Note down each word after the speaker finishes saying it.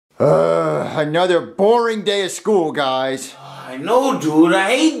Another boring day of school, guys. I know, dude. I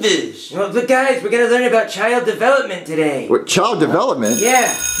hate this. Well, look, guys, we're gonna learn about child development today. What, child development?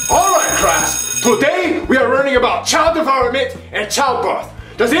 Yeah. Alright, class. Today, we are learning about child development and childbirth.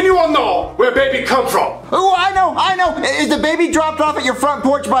 Does anyone know where baby come from? Oh, I know. Is the baby dropped off at your front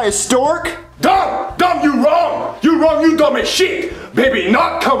porch by a stork? Dumb, you wrong. You dumb as shit. Baby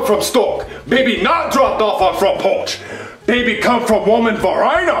not come from stork. Baby not dropped off on front porch. Baby come from woman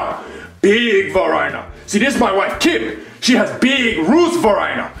vagina. Big vagina. See, this is my wife, Kim. She has big roost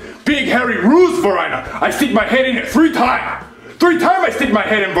vagina. Big hairy roost vagina. I stick my head in it 3 times. 3 times I stick my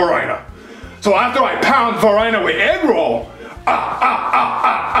head in vagina. So after I pound vagina with egg roll,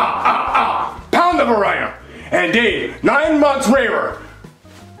 pound the vagina. And then 9 months later,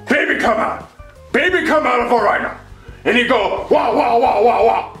 baby come out. Baby come out of vagina. And he go, wah, wah, wah, wah,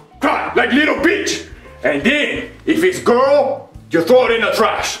 wah. Cry like little bitch. And then, if it's girl, you throw it in the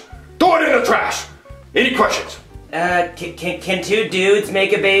trash. Throw it in the trash. Any questions? Can 2 dudes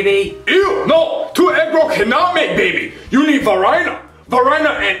make a baby? Ew, no. 2 egg roll cannot make baby. You need vagina. Vagina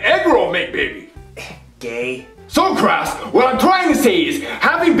and egg roll make baby. Gay. So crass, what I'm trying to say is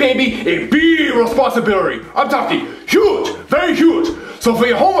having baby a big responsibility. I'm talking huge, very huge. So for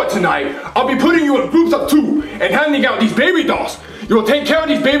your homework tonight, I'll be putting you in groups of 2 and handing out these baby dolls. You will take care of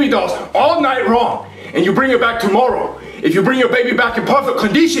these baby dolls all night long, and you bring it back tomorrow. If you bring your baby back in perfect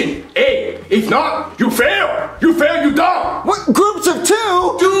condition, A. If not, you fail. You fail, you dumb. What, groups of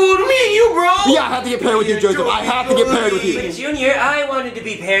 2? Dude, me and you, bro. Yeah, I have to get paired with you, Joseph. I have to get paired with you. But Junior, I wanted to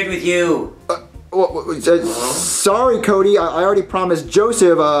be paired with you. Sorry, Cody. I already promised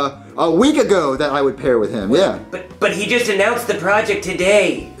Joseph a week ago that I would pair with him. Yeah. But he just announced the project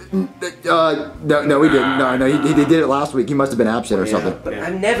today. No, he didn't. No, he did it last week. He must have been absent or something. But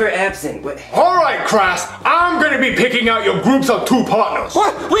I'm never absent. Alright, Crass, I'm gonna be picking out your groups of 2 partners.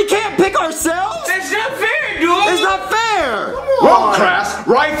 What? We can't pick ourselves? That's not fair, dude. It's not fair. Well, Crass,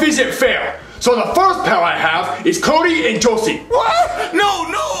 life isn't fair. So the first pair I have is Cody and Josie. What? No,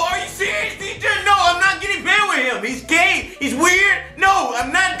 are you serious, teacher? No, I'm not getting paired with him. He's gay. He's weird. No,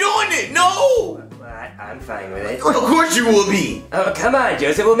 I'm not doing it. No. I'm fine with it. Of course you will be. Oh, come on,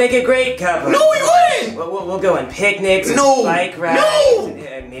 Joseph. We'll make a great couple. No, we wouldn't. We'll go on picnics, No. bike rides. No.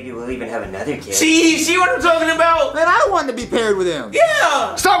 And maybe we'll even have another kid. See what I'm talking about? Man, I wanted to be paired with him.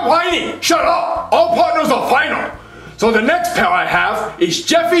 Yeah. Stop whining! Shut up! All partners are final. So the next pair I have is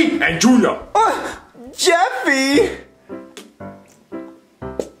Jeffy and Junior. Jeffy?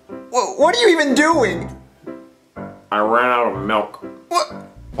 What are you even doing? I ran out of milk. What?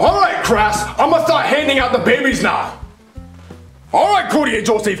 Alright, Crass, I'm gonna start handing out the babies now. Alright, Cody and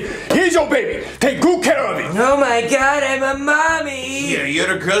Joseph, here's your baby. Take good care of it. Oh my God, I'm a mommy. Yeah, you're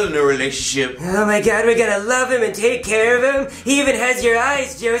the girl in the relationship. Oh my God, we're gonna love him and take care of him. He even has your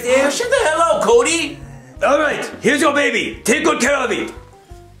eyes, Joseph. Oh, shut the hell up, Cody. Alright, here's your baby. Take good care of it.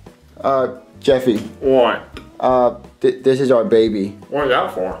 Jeffy. What? This is our baby. What is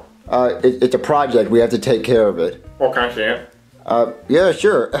that for? It's a project. We have to take care of it. What can I see it? Yeah,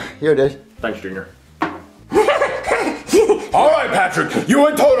 sure. Here it is. Thanks, Junior. Alright, Patrick, you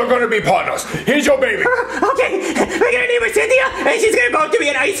and Toad are gonna be partners. Here's your baby. Okay, we're gonna name her Cynthia, and she's gonna grow up to be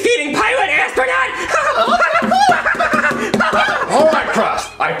an ice skating pilot astronaut. Alright, Crass,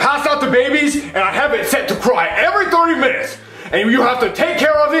 I passed out the babies, and I have it set to cry every 30 minutes. And you have to take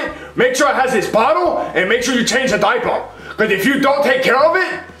care of it, make sure it has its bottle, and make sure you change the diaper. Because if you don't take care of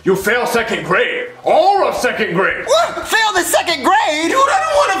it, you fail 2nd grade. All of 2nd grade. What? Fail the 2nd grade? Dude, I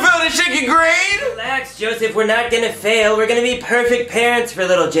don't want to fail the 2nd grade. Relax, Joseph, we're not gonna fail. We're gonna be perfect parents for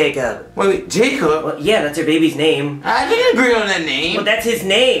little Jacob. Wait, Jacob? Well, yeah, that's our baby's name. I didn't agree on that name. Well, that's his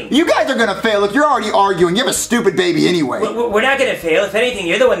name. You guys are gonna fail. Look, you're already arguing. You have a stupid baby anyway. We're not gonna fail. If anything,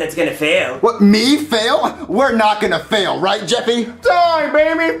 you're the one that's gonna fail. What, me fail? We're not gonna fail, right, Jeffy? Die,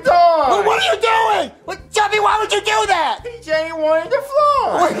 baby, die! Well, what are you doing? What, Jeffy, why would you do that? PJ wanted to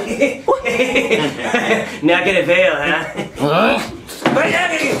fly. Not gonna fail, huh?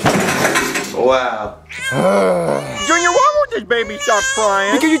 Wow. Junior, why won't this baby stop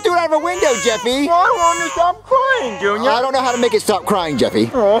crying? Because you threw it out of a window, Jeffy. Why won't it stop crying, Junior? I don't know how to make it stop crying, Jeffy.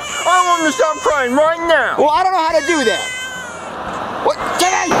 Oh, I want to stop crying right now. Well, I don't know how to do that. What?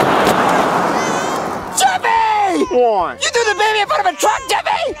 Jeffy! Jeffy! What? You threw the baby in front of a truck, Jeffy!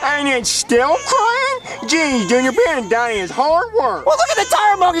 And it's still crying? Geez, Junior, being a daddy is hard work. Well, look at the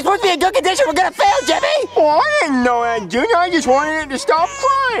tire mark. It's supposed to be in good condition. We're gonna fail, Jeffy! Well, I didn't know that, Junior. I just wanted it to stop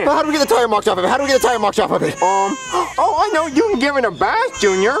crying. Well, how do we get the tire marks off of it? How do we get the tire marks off of it? Oh, I know. You can give it a bath,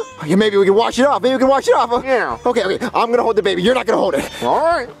 Junior. Yeah, maybe we can wash it off. Maybe we can wash it off. Yeah. Okay. I'm gonna hold the baby. You're not gonna hold it. All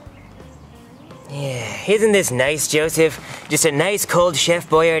right. Yeah, isn't this nice, Joseph? Just a nice cold Chef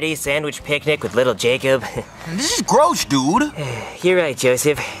Boyardee sandwich picnic with little Jacob. This is gross, dude. You're right,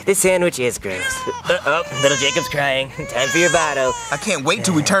 Joseph. This sandwich is gross. Oh, little Jacob's crying. Time for your bottle. I can't wait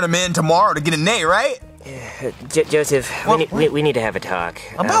till we turn him in tomorrow to get an A, right? Joseph, we need to have a talk.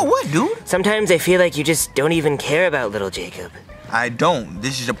 About what, dude? Sometimes I feel like you just don't even care about little Jacob. I don't.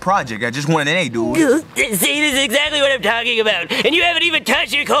 This is a project. I just want an A, dude. See, this is exactly what I'm talking about. And you haven't even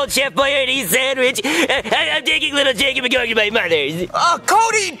touched your cold Chef Boyardee sandwich. I'm taking little Jacob and going to my mother's.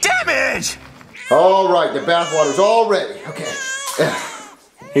 Cody, damage! All right, the bathwater's all ready. Okay.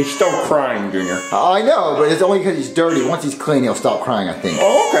 He's still crying, Junior. I know, but it's only because he's dirty. Once he's clean, he'll stop crying, I think.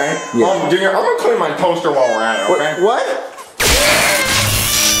 Oh, okay. Yeah. Junior, I'm gonna clean my toaster while we're at it, okay? What?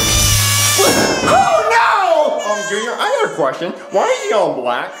 Oh, no! Junior, I got a question. Why is he all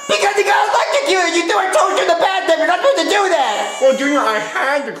black? Because he got electrocuted! You threw a toaster in the bathtub! You're not supposed to do that! Well, Junior, I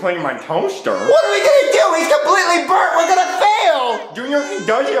had to clean my toaster. What are we gonna do? He's completely burnt! We're gonna fail! Junior, he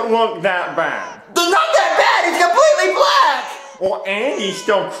doesn't look that bad. He's not that bad! He's completely black! Well, and he's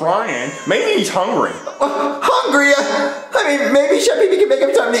still crying. Maybe he's hungry. Hungry? I mean, maybe Chef Pee can make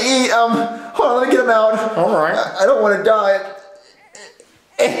him something to eat. Hold on, let me get him out. All right. I don't want to die.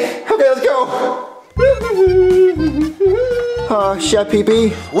 Okay, let's go. Chef Pee,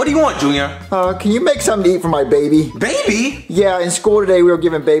 What do you want, Junior? can you make something to eat for my baby? Baby? Yeah, in school today we were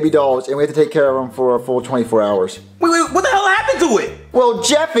given baby dolls and we have to take care of them for a full 24 hours. Wait, what the hell happened to it? Well,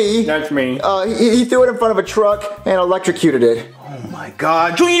 Jeffy, That's me. he threw it in front of a truck and electrocuted it. Oh my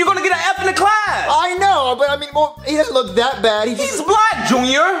God, Junior, you're gonna get an F in the class. I know, but I mean, well, he doesn't look that bad. He's black,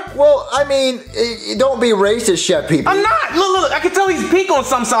 Junior. Well, I mean, don't be racist, Chef Pee. I'm not. Look, I can tell he's pink on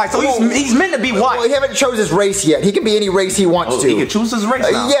some side, so he's meant to be white. Well, he haven't chose his race yet. He can be any race he wants to. He can choose his race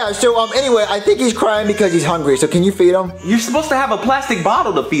now. Yeah, so anyway, I think he's crying because he's hungry. So can you feed him? You're supposed to have a plastic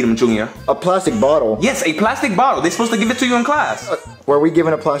bottle to feed him, Junior. A plastic bottle? Yes, a plastic bottle. They're supposed to give it to you in class. Were we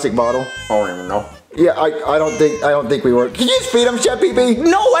given a plastic bottle? I don't even know. Yeah, I don't think we were. Can you just feed him, Chef Pee?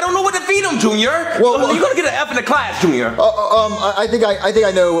 No, I don't know what to feed him, Junior. Well, you're gonna get an F in the class, Junior. I think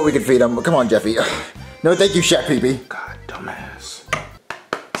I know what we can feed him. Come on, Jeffy. No, thank you, Chef Pee. God, dumbass.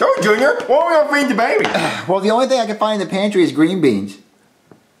 So, Junior, what are we gonna feed the baby? Well, the only thing I can find in the pantry is green beans.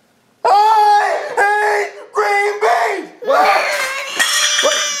 I hate green beans! What?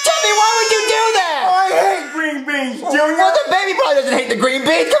 Jeffy, why would you do that? I hate green beans, Junior! Well, the baby probably doesn't hate the green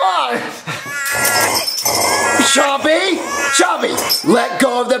beans. Come on. Chompy, let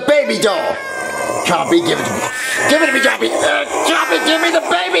go of the baby doll. Chompy, give it to me. Give it to me, Chompy. Chompy, give me the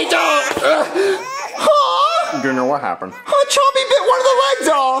baby doll. Junior, what happened? Chompy bit one of the legs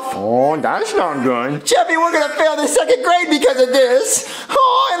off. Oh, that's not good. Jeffy, we're gonna fail the second grade because of this.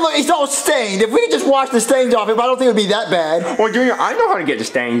 And look, he's all stained. If we could just wash the stains off him, I don't think it would be that bad. Well, Junior, I know how to get the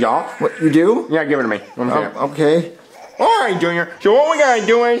stains off. What, you do? Yeah, give it to me. Let me see it. Okay. Alright, Junior. So what we gotta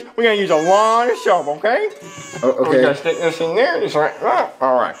do is, we gotta use a lot of soap, okay? Okay. We gotta stick this in there, just right.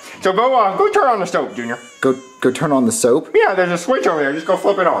 Alright. So go turn on the soap, Junior. Go turn on the soap? Yeah, there's a switch over there. Just go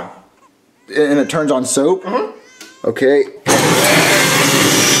flip it on. And it turns on soap? Mm-hmm. Okay.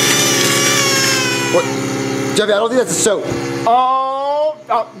 What? Jeffy, I don't think that's a soap. Oh,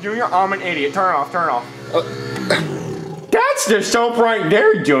 Junior, I'm an idiot. Turn it off, turn it off. That's the soap right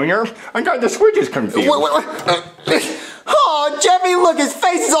there, Junior. I got the switches confused. Oh, Jeffy, look, his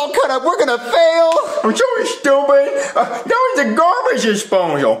face is all cut up. We're gonna fail. I'm so stupid. That was a garbage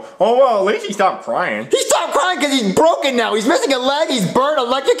disposal. Oh, well, at least he stopped crying. He stopped crying because he's broken now. He's missing a leg, he's burnt,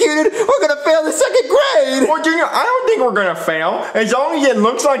 electrocuted. We're gonna fail the second grade. Well, Junior, I don't think we're gonna fail. As long as it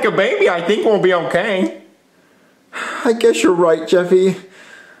looks like a baby, I think we'll be okay. I guess you're right, Jeffy.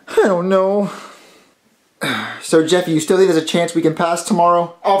 I don't know. So, Jeffy, you still think there's a chance we can pass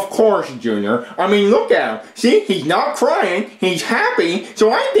tomorrow? Of course, Junior. I mean, look at him. See, he's not crying. He's happy.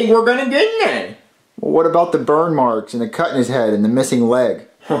 So I think we're going to get an A. Well, what about the burn marks and the cut in his head and the missing leg?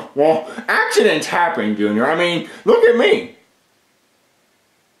 Well, accidents happen, Junior. I mean, look at me.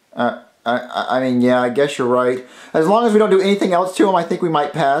 I mean, yeah, I guess you're right. As long as we don't do anything else to him, I think we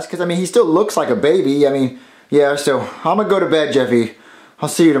might pass. Because, I mean, he still looks like a baby. I mean, yeah, so I'm going to go to bed, Jeffy. I'll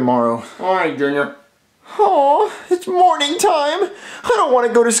see you tomorrow. All right, Junior. Oh, it's morning time. I don't want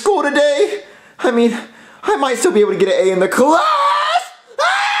to go to school today. I mean, I might still be able to get an A in the class.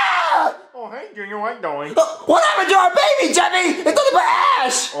 Ah! Oh, hey, Junior, what doing? What happened to our baby, Jeffy? It's nothing but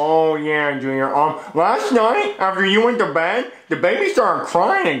ash. Oh, yeah, Junior. Last night, after you went to bed, the baby started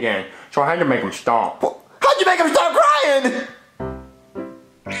crying again. So I had to make him stop. How'd you make him stop crying?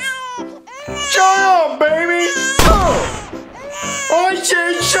 Shut up, baby! I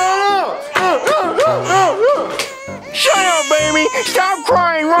said shut up! Shut up, baby! Jimmy. Stop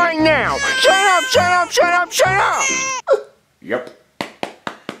crying right now. Shut up, shut up, shut up, shut up. Yep.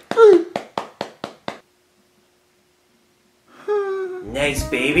 Nice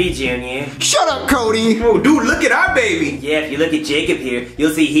baby, Junior. Shut up, Cody. Oh, dude, look at our baby. Yeah, if you look at Jacob here,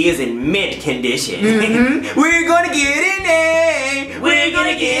 you'll see he is in mint condition. We're gonna get an A. We're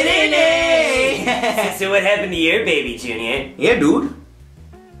gonna get an A. So what happened to your baby, Junior? Yeah, dude.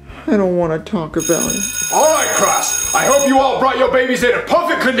 I don't want to talk about it. Alright, Cross. I hope you all brought your babies in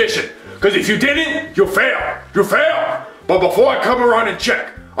perfect condition. Because if you didn't, you fail. You fail. But before I come around and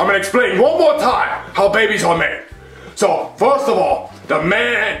check, I'm going to explain one more time how babies are made. So, first of all, the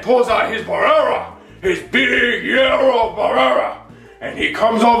man pulls out his barrera, his big yellow barrera, and he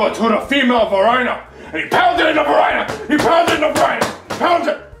comes over to the female vagina, and he pounds it in the vagina. He pounds it in the vagina. He pounds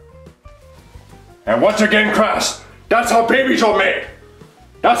it. And once again, Crash, that's how babies are made.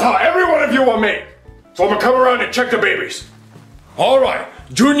 That's how every one of you are made. So I'm gonna come around and check the babies. All right,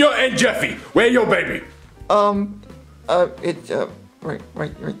 Junior and Jeffy, where your baby? It's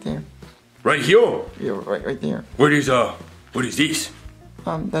right there. Right here. Yeah, right there. What is this?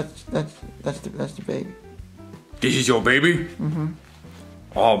 That's the baby. This is your baby?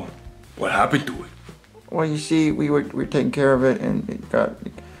 What happened to it? Well, you see, we were taking care of it, and it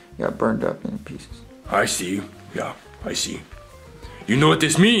got burned up in pieces. I see. Yeah, I see. You know what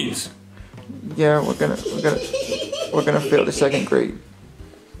this means? Yeah, we're gonna fail the second grade.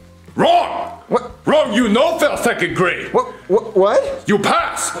 Wrong! What? Wrong, you know fail second grade. What? You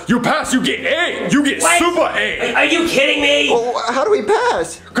pass, you get A. You get What? super A. Are you kidding me? Well, how do we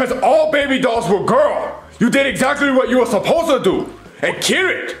pass? Because all baby dolls were girl. You did exactly what you were supposed to do. And kill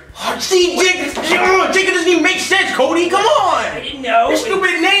it. See, Jacob doesn't even make sense, Cody. Come on. I didn't know. Your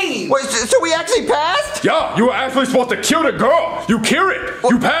stupid name. Wait, so we actually passed? Yeah, you were actually supposed to kill the girl. You kill it.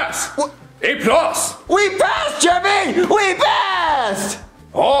 You pass. What? A plus. We passed, Jimmy! We passed!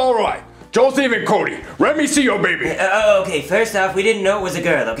 All right. Joseph and Cody, let me see your baby. Okay, first off, we didn't know it was a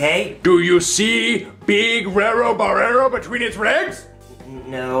girl, okay? Do you see big raro barrero between its legs?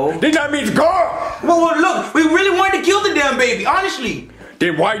 No. Then that means girl. Well, look, we really wanted to kill the damn baby, honestly.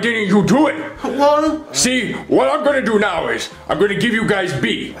 Then why didn't you do it? Well, See, what I'm gonna do now is, I'm gonna give you guys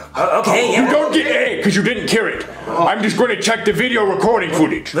B. Okay, yeah. You don't get A, because you didn't kill it. I'm just gonna check the video recording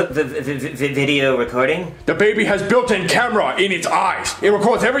footage. Look, the video recording? The baby has built-in camera in its eyes. It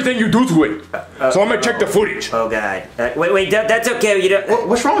records everything you do to it. So I'm gonna check the footage. Oh, God. Wait, that's okay. You don't...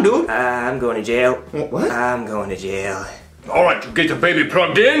 what's wrong, dude? I'm going to jail. What? I'm going to jail. All right, you get the baby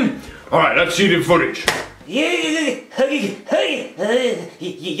plugged in. All right, let's see the footage. You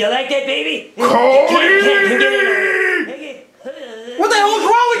like that, baby? Cody! What the hell's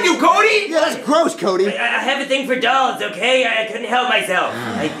wrong with you, Cody? Yeah, that's gross, Cody. I have a thing for dolls, okay? I couldn't help myself.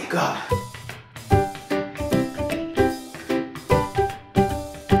 God.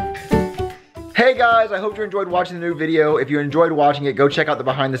 Hey guys, I hope you enjoyed watching the new video. If you enjoyed watching it, go check out the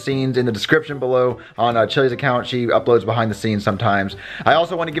behind the scenes in the description below on Chili's account. She uploads behind the scenes sometimes. I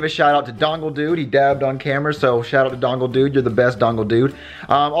also want to give a shout out to Dongle Dude. He dabbed on camera, so shout out to Dongle Dude. You're the best, Dongle Dude.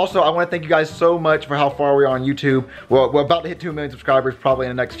 Also, I want to thank you guys so much for how far we are on YouTube. Well, we're about to hit 2 million subscribers probably in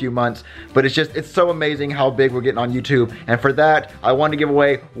the next few months, but it's so amazing how big we're getting on YouTube. And for that, I want to give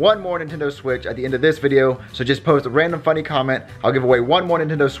away one more Nintendo Switch at the end of this video. So just post a random funny comment. I'll give away one more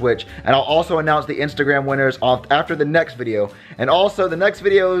Nintendo Switch, and I'll also announce the Instagram winners after the next video. And also the next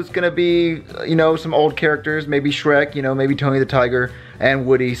video is gonna be, you know, some old characters, maybe Shrek, you know, maybe Tony the Tiger and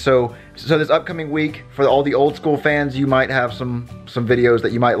Woody. So this upcoming week, for all the old school fans, you might have some videos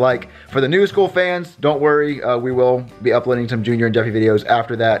that you might like. For the new school fans, don't worry, we will be uploading some Junior and Jeffy videos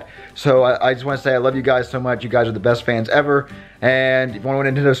after that. So I just want to say I love you guys so much. You guys are the best fans ever. And if you want to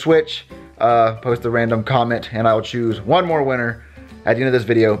win a Nintendo Switch, post a random comment and I'll choose one more winner at the end of this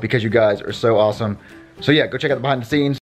video because you guys are so awesome. So yeah, go check out the behind the scenes.